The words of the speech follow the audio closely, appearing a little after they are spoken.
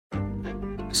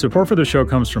Support for the show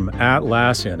comes from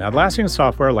Atlassian. Atlassian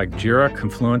software like Jira,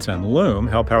 Confluence, and Loom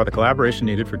help power the collaboration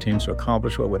needed for teams to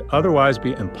accomplish what would otherwise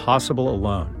be impossible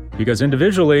alone. Because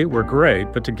individually, we're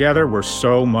great, but together, we're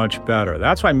so much better.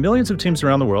 That's why millions of teams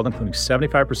around the world, including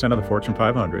 75% of the Fortune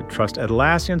 500, trust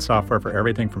Atlassian software for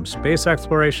everything from space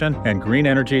exploration and green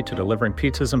energy to delivering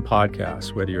pizzas and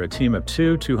podcasts. Whether you're a team of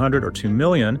 2, 200, or 2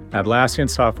 million, Atlassian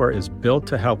software is built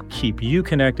to help keep you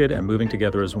connected and moving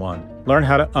together as one. Learn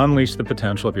how to unleash the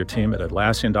potential of your team at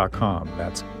Atlassian.com.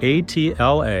 That's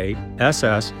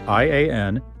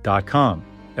Atlassian.com.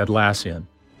 Atlassian.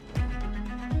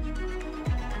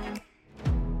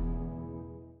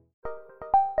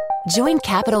 Join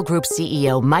Capital Group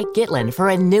CEO Mike Gitlin for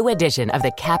a new edition of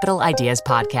the Capital Ideas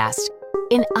Podcast.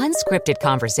 In unscripted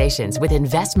conversations with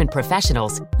investment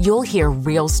professionals, you'll hear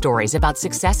real stories about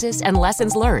successes and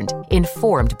lessons learned,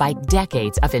 informed by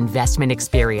decades of investment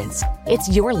experience.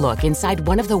 It's your look inside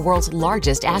one of the world's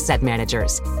largest asset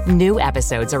managers. New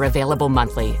episodes are available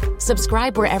monthly.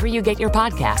 Subscribe wherever you get your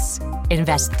podcasts.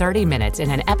 Invest 30 minutes in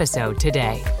an episode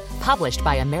today. Published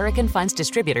by American Funds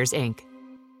Distributors, Inc.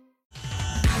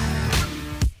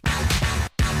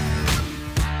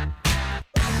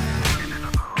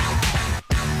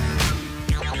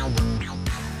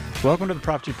 Welcome to the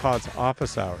Prop G Pod's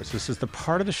Office Hours. This is the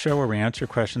part of the show where we answer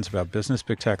questions about business,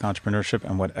 big tech, entrepreneurship,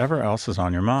 and whatever else is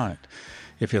on your mind.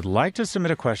 If you'd like to submit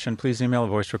a question, please email a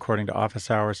voice recording to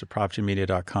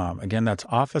officehours@propgmedia.com. Again, that's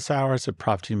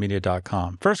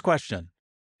officehours@propgmedia.com. First question.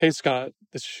 Hey, Scott.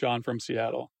 This is Sean from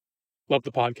Seattle. Love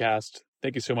the podcast.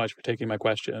 Thank you so much for taking my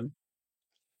question.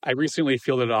 I recently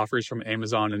fielded offers from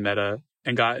Amazon and Meta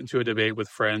and got into a debate with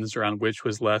friends around which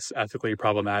was less ethically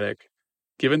problematic.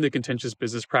 Given the contentious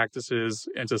business practices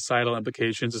and societal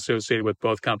implications associated with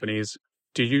both companies,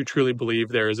 do you truly believe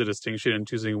there is a distinction in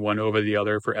choosing one over the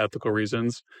other for ethical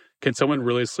reasons? Can someone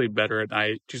really sleep better at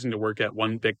night choosing to work at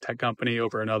one big tech company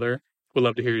over another? Would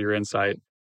love to hear your insight.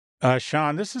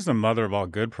 Sean, this is the mother of all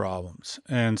good problems.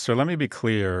 And so let me be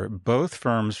clear. Both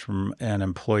firms from an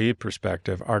employee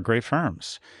perspective are great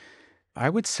firms.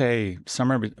 I would say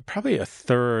probably a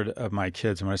third of my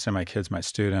kids, and when I say my kids, my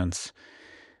students,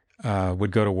 would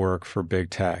go to work for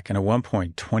big tech. And at one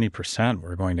point, 20%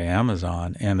 were going to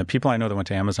Amazon. And the people I know that went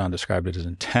to Amazon described it as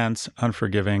intense,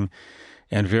 unforgiving,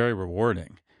 and very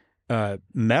rewarding.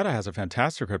 Meta has a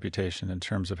fantastic reputation in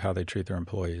terms of how they treat their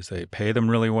employees. They pay them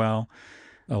really well,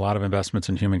 a lot of investments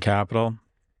in human capital.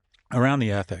 Around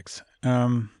the ethics,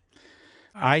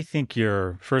 I think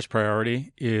your first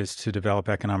priority is to develop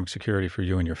economic security for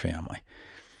you and your family.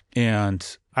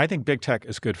 And I think big tech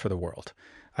is good for the world.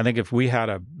 I think if we had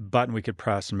a button we could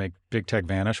press and make big tech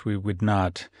vanish, we would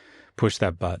not push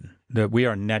that button. That we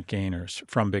are net gainers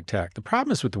from big tech. The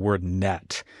problem is with the word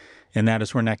net, and that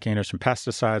is we're net gainers from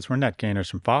pesticides, we're net gainers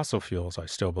from fossil fuels, I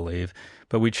still believe,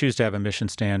 but we choose to have emission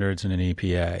standards and an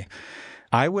EPA.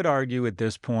 I would argue at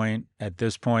this point,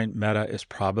 Meta is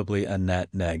probably a net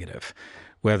negative.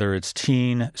 Whether it's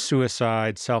teen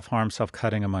suicide, self-harm,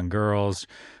 self-cutting among girls,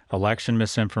 election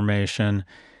misinformation,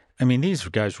 I mean, these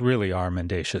guys really are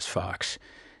mendacious fucks.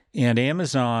 And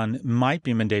Amazon might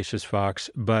be mendacious fucks,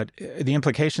 but the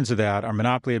implications of that are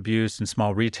monopoly abuse and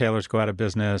small retailers go out of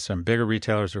business, and bigger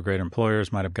retailers or great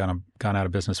employers might have gone out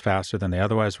of business faster than they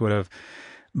otherwise would have.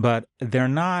 But they're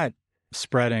not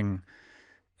spreading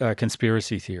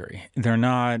conspiracy theory. They're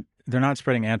not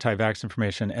spreading anti-vax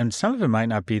information. And some of it might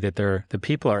not be that the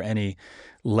people are any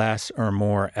less or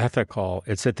more ethical.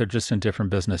 It's that they're just in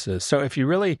different businesses. So if you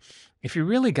really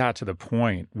got to the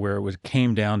point where it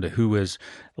came down to who was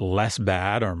less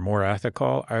bad or more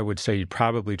ethical, I would say you'd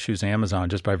probably choose Amazon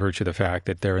just by virtue of the fact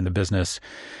that they're in the business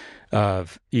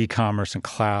of e-commerce and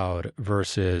cloud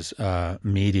versus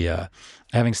media.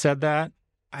 Having said that,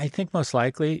 I think most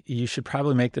likely you should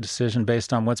probably make the decision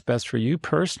based on what's best for you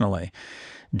personally.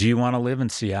 Do you want to live in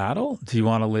Seattle? Do you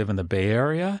want to live in the Bay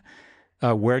Area?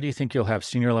 Where do you think you'll have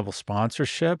senior level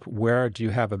sponsorship? Where do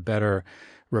you have a better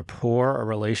rapport or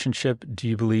relationship, do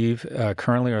you believe,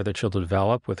 currently, or that you'll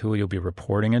develop with who you'll be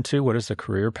reporting into? What does the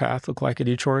career path look like at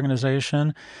each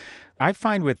organization? I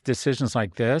find with decisions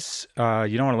like this, you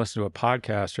don't want to listen to a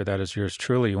podcaster that is yours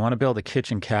truly. You want to build a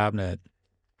kitchen cabinet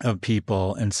of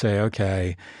people and say,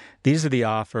 okay, these are the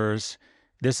offers,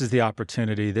 this is the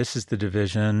opportunity, this is the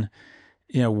division.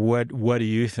 You know, what do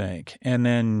you think? And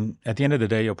then at the end of the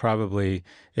day, you'll probably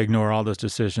ignore all those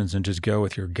decisions and just go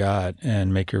with your gut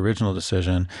and make your original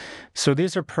decision. So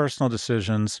these are personal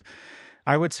decisions.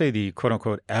 I would say the quote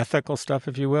unquote ethical stuff,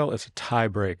 if you will, is a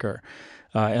tiebreaker.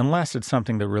 unless it's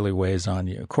something that really weighs on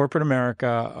you. Corporate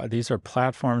America, these are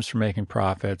platforms for making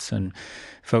profits, and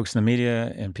folks in the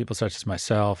media and people such as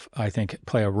myself, I think,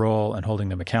 play a role in holding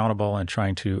them accountable and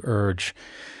trying to urge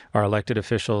our elected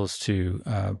officials to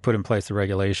put in place the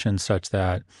regulations such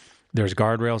that there's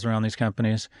guardrails around these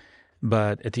companies.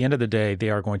 But at the end of the day, they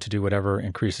are going to do whatever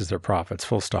increases their profits,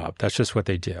 full stop. That's just what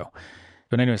they do.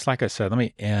 But anyways, like I said, let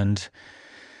me end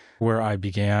where I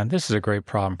began. This is a great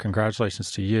problem.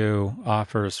 Congratulations to you.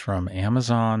 Offers from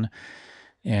Amazon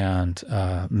and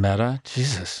Meta.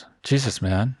 Jesus,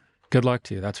 man. Good luck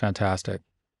to you. That's fantastic.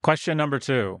 Question number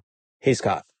 2. Hey,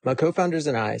 Scott. My co-founders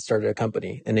and I started a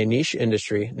company in a niche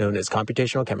industry known as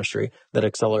computational chemistry that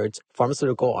accelerates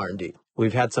pharmaceutical R&D.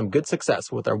 We've had some good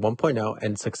success with our 1.0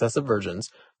 and successive versions,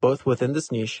 both within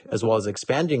this niche, as well as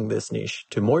expanding this niche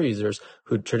to more users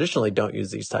who traditionally don't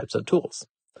use these types of tools.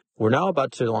 We're now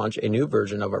about to launch a new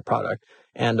version of our product,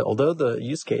 and although the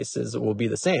use cases will be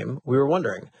the same, we were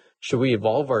wondering, should we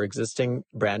evolve our existing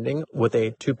branding with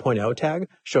a 2.0 tag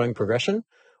showing progression,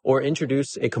 or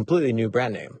introduce a completely new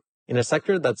brand name? In a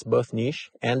sector that's both niche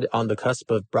and on the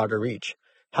cusp of broader reach,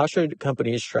 how should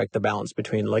companies strike the balance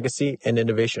between legacy and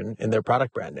innovation in their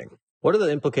product branding? What are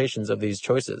the implications of these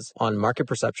choices on market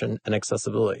perception and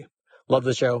accessibility? Love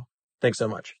the show. Thanks so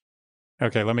much.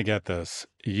 Okay, let me get this.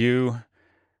 You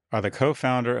are the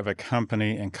co-founder of a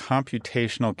company in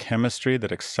computational chemistry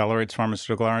that accelerates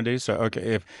pharmaceutical R&D. So, okay,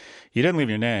 if you didn't leave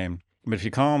your name, but if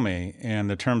you call me and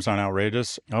the terms aren't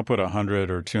outrageous, I'll put 100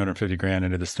 or 250 grand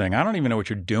into this thing. I don't even know what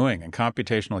you're doing in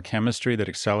computational chemistry that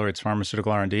accelerates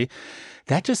pharmaceutical R&D.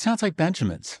 That just sounds like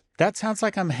Benjamin's. That sounds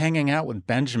like I'm hanging out with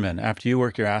Benjamin after you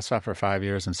work your ass off for 5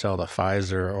 years and sell to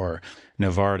Pfizer or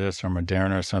Novartis or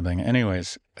Moderna or something.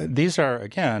 Anyways, these are,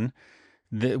 again,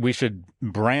 we should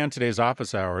brand today's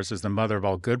office hours as the mother of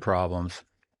all good problems.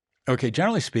 Okay,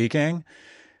 generally speaking,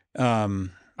 I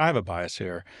have a bias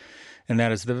here, and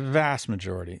that is the vast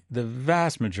majority of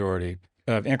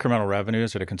incremental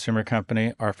revenues at a consumer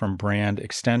company are from brand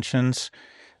extensions,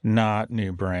 not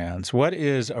new brands. What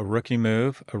is a rookie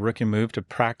move? A rookie move to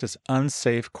practice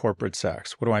unsafe corporate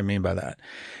sex. What do I mean by that?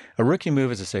 A rookie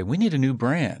move is to say, we need a new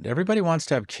brand. Everybody wants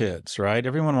to have kids, right?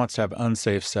 Everyone wants to have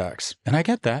unsafe sex. And I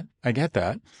get that.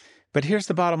 But here's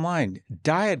the bottom line.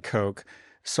 Diet Coke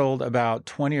sold about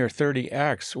 20 or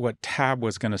 30x what Tab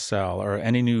was going to sell, or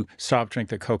any new soft drink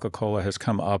that Coca-Cola has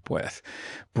come up with.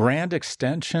 Brand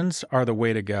extensions are the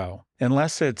way to go,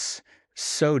 unless it's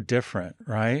so different,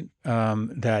 right,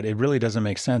 that it really doesn't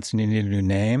make sense and you need a new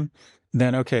name.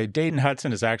 Then, okay, Dayton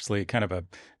Hudson is actually kind of a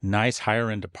nice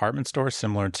higher-end department store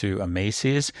similar to a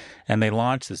Macy's, and they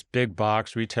launched this big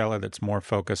box retailer that's more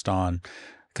focused on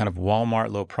kind of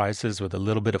Walmart low prices with a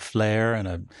little bit of flair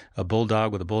and a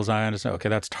bulldog with a bullseye on it. Okay,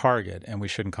 that's Target, and we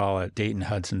shouldn't call it Dayton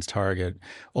Hudson's Target.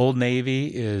 Old Navy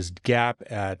is Gap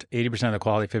at 80% of the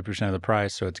quality, 50% of the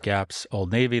price. So it's Gap's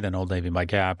Old Navy, then Old Navy by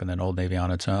Gap, and then Old Navy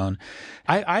on its own.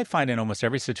 I find in almost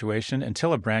every situation,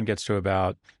 until a brand gets to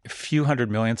about a few hundred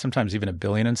million, sometimes even $1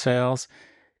 billion in sales,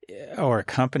 or a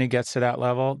company gets to that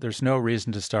level, there's no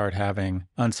reason to start having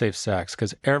unsafe sex,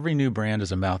 because every new brand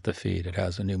is a mouth to feed. It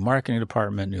has a new marketing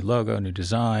department, new logo, new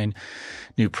design,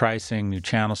 new pricing, new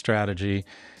channel strategy.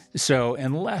 So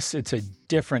unless it's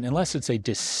a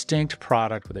distinct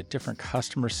product with a different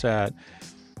customer set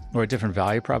or a different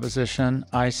value proposition,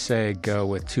 I say go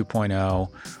with 2.0,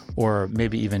 or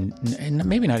maybe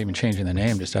not even changing the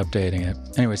name, just updating it.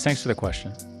 Anyways, thanks for the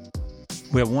question.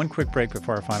 We have one quick break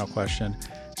before our final question.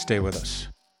 Stay with us.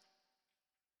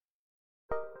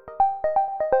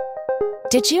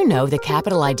 Did you know the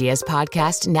Capital Ideas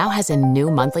podcast now has a new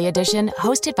monthly edition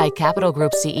hosted by Capital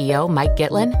Group CEO Mike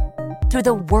Gitlin? Through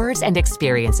the words and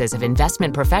experiences of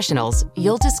investment professionals,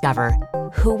 you'll discover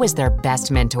who was their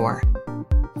best mentor,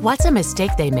 what's a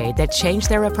mistake they made that changed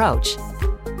their approach,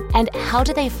 and how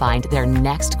do they find their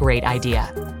next great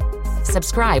idea.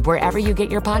 Subscribe wherever you get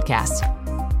your podcasts.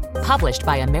 Published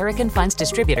by American Funds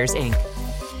Distributors, Inc.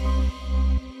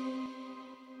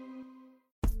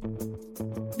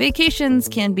 Vacations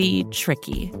can be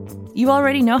tricky. You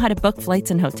already know how to book flights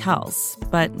and hotels,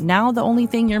 but now the only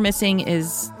thing you're missing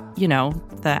is,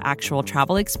 the actual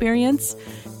travel experience.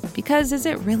 Because is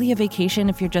it really a vacation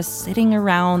if you're just sitting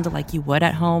around like you would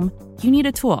at home? You need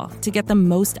a tool to get the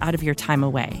most out of your time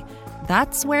away.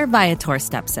 That's where Viator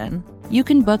steps in. You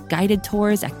can book guided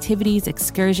tours, activities,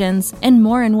 excursions, and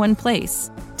more in one place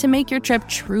to make your trip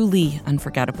truly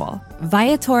unforgettable.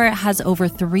 Viator has over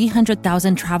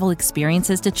 300,000 travel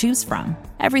experiences to choose from.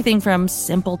 Everything from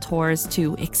simple tours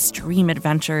to extreme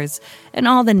adventures and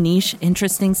all the niche,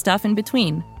 interesting stuff in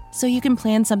between. So you can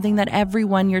plan something that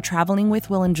everyone you're traveling with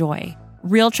will enjoy.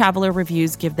 Real Traveler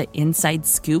reviews give the inside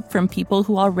scoop from people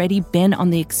who already been on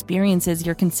the experiences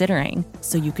you're considering,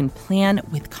 so you can plan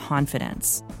with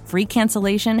confidence. Free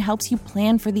cancellation helps you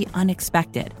plan for the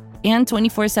unexpected. And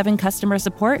 24/7 customer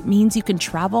support means you can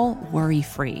travel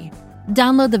worry-free.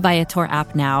 Download the Viator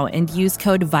app now and use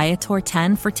code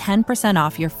Viator10 for 10%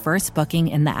 off your first booking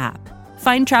in the app.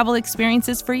 Find travel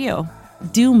experiences for you.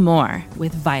 Do more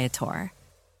with Viator.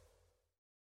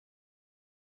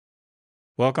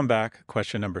 Welcome back.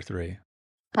 Question number 3.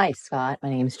 Hi, Scott. My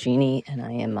name's Jeannie, and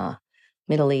I am a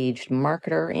middle-aged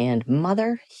marketer and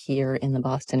mother here in the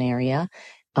Boston area.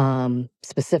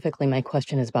 Specifically, my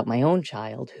question is about my own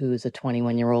child, who's a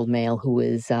 21-year-old male who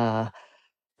is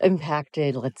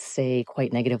impacted, let's say,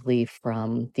 quite negatively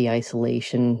from the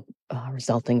isolation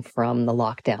resulting from the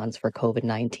lockdowns for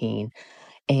COVID-19,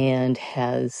 and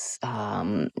has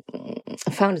found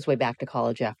his way back to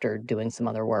college after doing some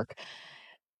other work.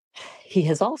 He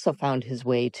has also found his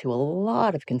way to a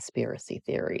lot of conspiracy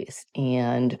theories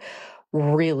and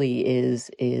really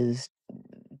is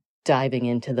diving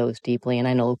into those deeply. And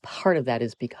I know part of that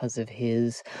is because of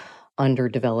his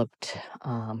underdeveloped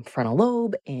frontal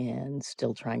lobe and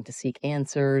still trying to seek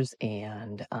answers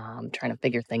and trying to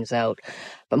figure things out.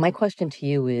 But my question to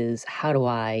you is, how do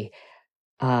I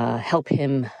help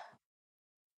him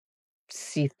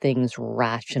see things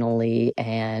rationally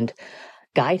and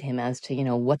guide him as to,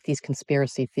 what these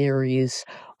conspiracy theories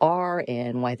are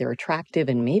and why they're attractive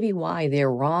and maybe why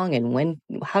they're wrong, and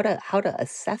how to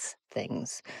assess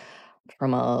things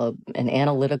from an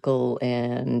analytical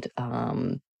and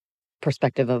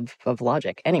perspective of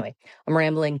logic. Anyway, I'm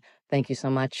rambling. Thank you so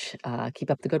much.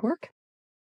 Keep up the good work.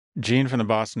 Gene from the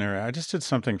Boston area. I just did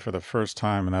something for the first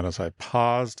time, and that is I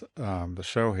paused the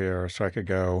show here so I could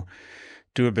go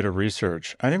do a bit of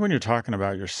research. I think when you're talking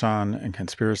about your son and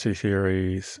conspiracy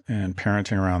theories and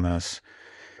parenting around this,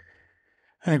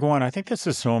 I think, one, I think this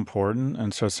is so important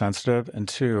and so sensitive. And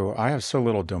two, I have so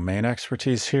little domain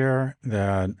expertise here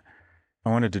that I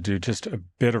wanted to do just a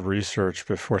bit of research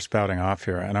before spouting off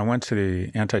here. And I went to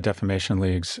the Anti-Defamation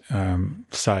League's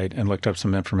site and looked up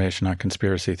some information on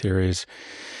conspiracy theories.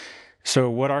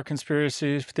 So what are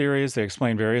conspiracy theories? They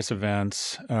explain various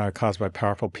events caused by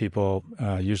powerful people,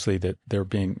 usually that they're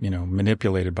being,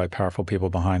 manipulated by powerful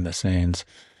people behind the scenes.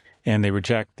 And they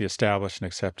reject the established and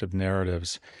accepted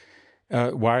narratives.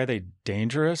 Why are they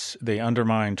dangerous? They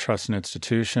undermine trust in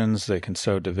institutions. They can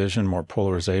sow division, more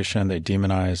polarization. They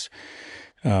demonize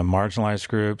marginalized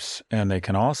groups. And they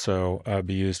can also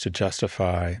be used to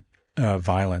justify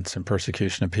violence and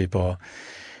persecution of people.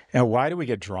 Now, why do we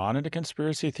get drawn into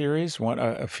conspiracy theories?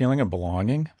 A feeling of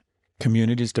belonging.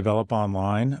 Communities develop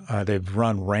online. They've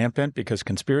run rampant because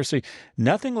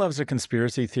nothing loves a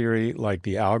conspiracy theory like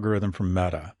the algorithm from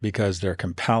Meta, because they're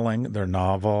compelling, they're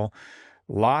novel.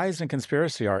 Lies and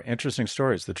conspiracy are interesting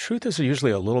stories. The truth is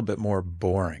usually a little bit more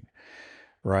boring,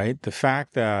 right? The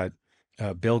fact that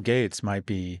Bill Gates might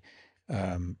be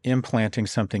implanting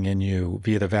something in you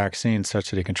via the vaccine such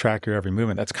that it can track your every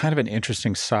movement, that's kind of an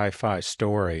interesting sci-fi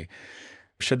story.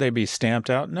 Should they be stamped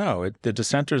out? No. The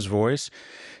dissenter's voice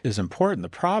is important. The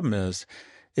problem is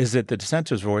that the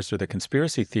dissenter's voice or the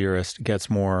conspiracy theorist gets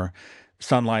more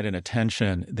sunlight and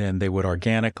attention than they would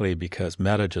organically, because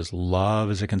Meta just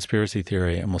loves a conspiracy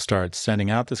theory and will start sending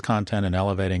out this content and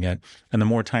elevating it. And the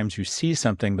more times you see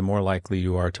something, the more likely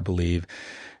you are to believe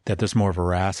that there's more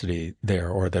veracity there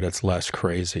or that it's less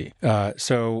crazy.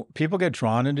 So people get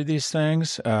drawn into these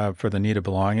things for the need of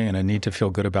belonging and a need to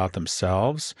feel good about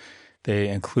themselves. They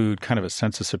include kind of a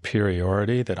sense of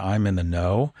superiority, that I'm in the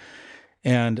know,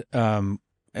 and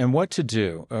what to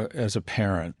do as a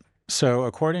parent. So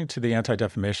according to the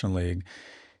Anti-Defamation League,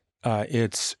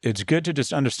 it's good to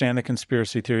just understand the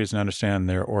conspiracy theories and understand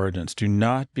their origins. Do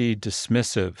not be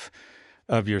dismissive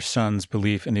of your son's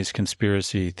belief in these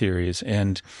conspiracy theories.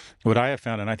 And what I have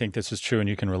found, and I think this is true, and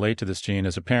you can relate to this, Gene,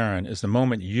 as a parent, is the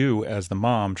moment you, as the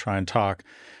mom, try and talk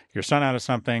your son out of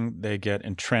something, they get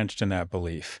entrenched in that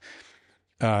belief.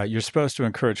 You're supposed to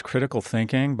encourage critical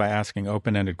thinking by asking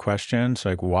open-ended questions,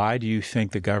 like, why do you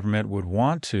think the government would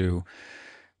want to,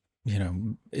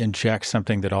 inject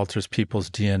something that alters people's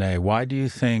DNA? Why do you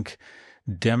think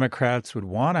Democrats would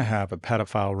want to have a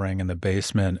pedophile ring in the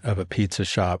basement of a pizza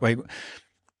shop? Like,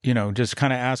 just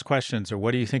kind of ask questions, or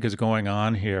what do you think is going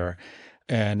on here?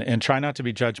 And try not to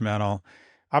be judgmental.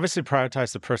 Obviously,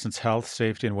 prioritize the person's health,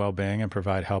 safety, and well-being, and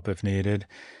provide help if needed.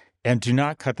 And do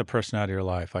not cut the person out of your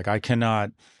life. Like, I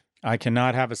cannot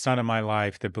have a son in my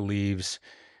life that believes,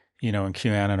 in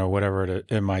QAnon or whatever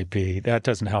it might be. That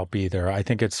doesn't help either. I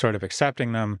think it's sort of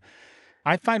accepting them.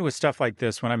 I find with stuff like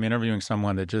this, when I'm interviewing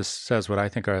someone that just says what I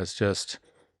think is just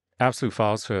absolute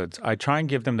falsehoods. I try and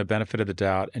give them the benefit of the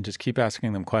doubt and just keep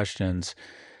asking them questions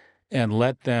and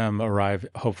let them arrive,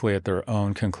 hopefully, at their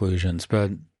own conclusions.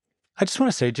 But I just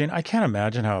want to say, Jane, I can't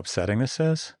imagine how upsetting this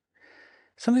is.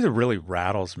 Something that really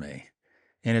rattles me.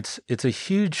 And it's a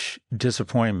huge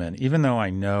disappointment, even though I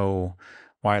know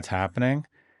why it's happening.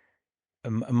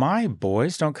 My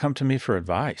boys don't come to me for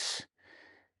advice.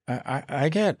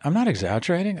 I'm not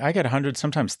exaggerating. I get hundreds,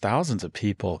 sometimes thousands of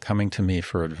people coming to me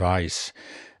for advice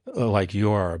like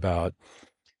you are about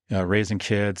raising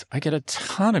kids. I get a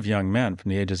ton of young men from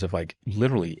the ages of like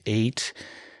literally 8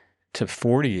 to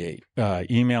 48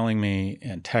 emailing me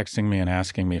and texting me and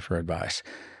asking me for advice.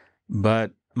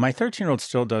 But my 13-year-old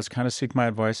still does kind of seek my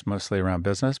advice, mostly around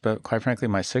business. But quite frankly,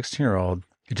 my 16-year-old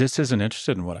just isn't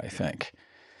interested in what I think.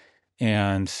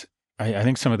 And I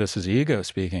think some of this is ego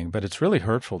speaking, but it's really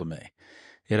hurtful to me.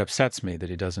 It upsets me that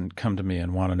he doesn't come to me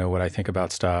and want to know what I think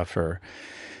about stuff or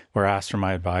ask for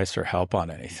my advice or help on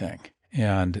anything.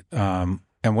 And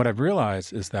what I've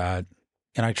realized is that,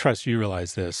 and I trust you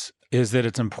realize this, is that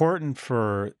it's important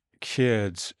for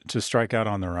kids to strike out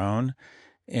on their own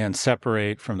and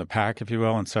separate from the pack, if you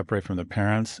will, and separate from the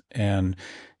parents. And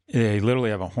they literally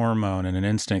have a hormone and an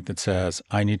instinct that says,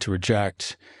 I need to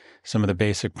reject some of the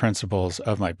basic principles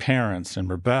of my parents and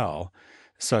rebel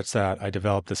such that I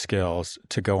develop the skills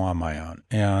to go on my own.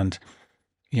 And,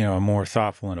 a more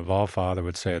thoughtful and evolved father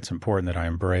would say it's important that I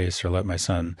embrace or let my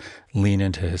son lean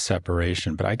into his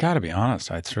separation. But I got to be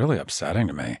honest, it's really upsetting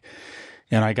to me.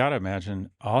 And I got to imagine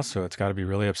also it's got to be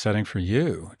really upsetting for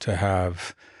you to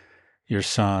have your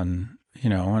son,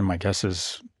 and my guess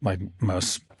is like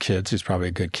most kids, he's probably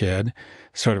a good kid,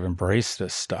 sort of embrace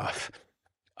this stuff.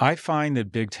 I find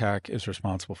that big tech is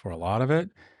responsible for a lot of it.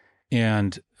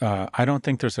 And I don't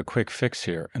think there's a quick fix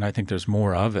here. And I think there's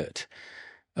more of it.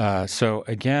 So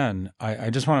again, I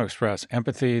just want to express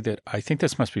empathy that I think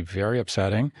this must be very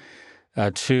upsetting.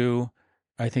 2,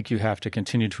 I think you have to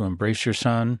continue to embrace your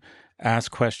son,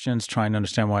 ask questions, try and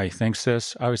understand why he thinks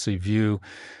this. Obviously,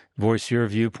 voice your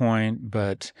viewpoint,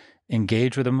 but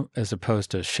engage with him as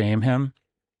opposed to shame him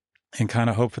and kind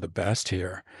of hope for the best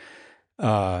here.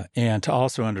 And to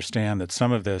also understand that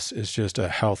some of this is just a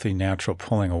healthy, natural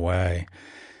pulling away.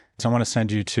 So I want to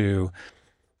send you to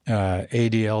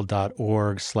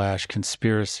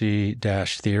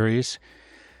adl.org/conspiracy-theories.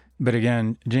 But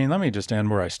again, Gene, let me just end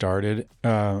where I started.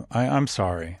 I'm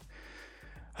sorry.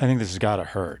 I think this has got to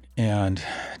hurt. And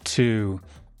to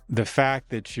the fact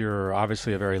that you're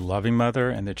obviously a very loving mother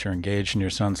and that you're engaged in your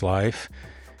son's life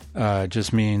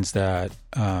just means that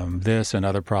this and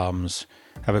other problems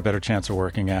have a better chance of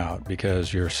working out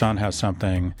because your son has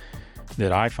something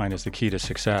that I find is the key to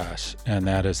success, and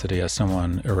that is that he has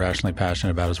someone irrationally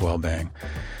passionate about his well-being.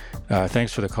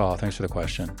 Thanks for the call. Thanks for the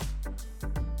question.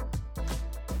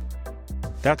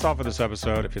 That's all for this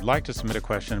episode. If you'd like to submit a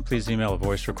question, please email a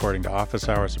voice recording to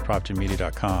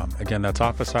officehours@prop2media.com. Again, that's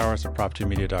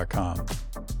officehours@prop2media.com.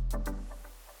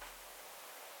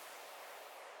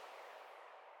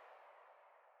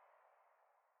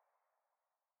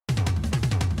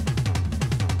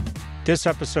 This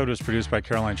episode was produced by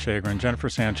Caroline Shagrin. Jennifer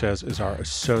Sanchez is our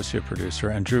associate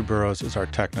producer, and Drew Burrows is our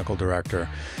technical director.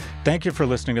 Thank you for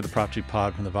listening to the Prop G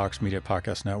Pod from the Vox Media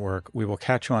Podcast Network. We will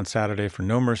catch you on Saturday for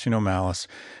No Mercy, No Malice,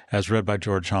 as read by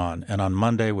George Hahn, and on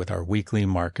Monday with our weekly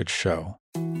market show.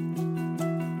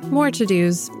 More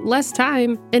to-dos, less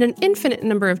time, and an infinite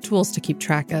number of tools to keep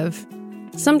track of.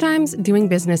 Sometimes doing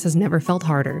business has never felt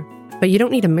harder, but you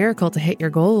don't need a miracle to hit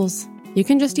your goals. You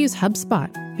can just use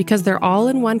HubSpot, because their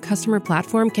all-in-one customer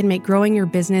platform can make growing your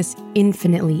business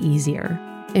infinitely easier.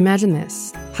 Imagine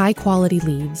this: high-quality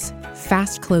leads,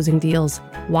 fast closing deals,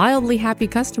 wildly happy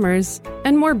customers,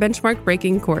 and more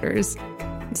benchmark-breaking quarters.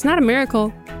 It's not a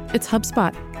miracle, it's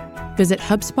HubSpot. Visit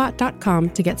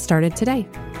HubSpot.com to get started today.